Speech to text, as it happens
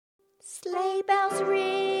Sleigh bells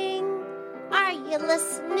ring, are you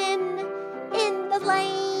listening? In the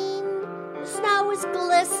lane, the snow is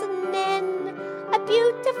glistening, a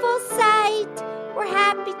beautiful sight. We're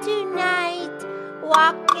happy tonight,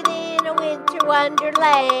 walking in a winter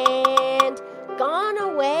wonderland. Gone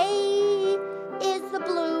away is the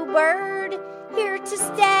bluebird, here to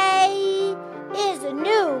stay is a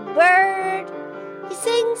new bird. He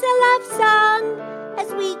sings a love song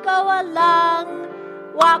as we go along,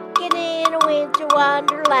 walking in a winter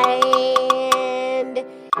wonderland.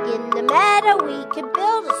 In the meadow we can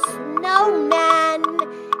build a snowman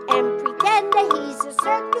and pretend that he's a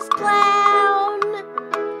circus clown.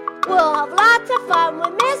 We'll have lots of fun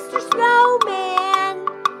with Mr. Snowman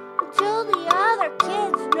until the other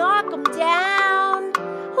kids knock him down.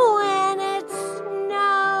 When it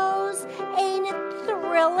snows, ain't it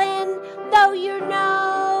thrilling? Though your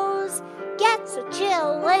nose gets a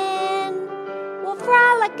chillin', we'll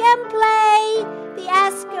frolic and play the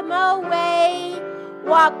Eskimo way,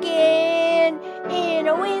 walking in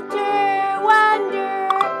a winter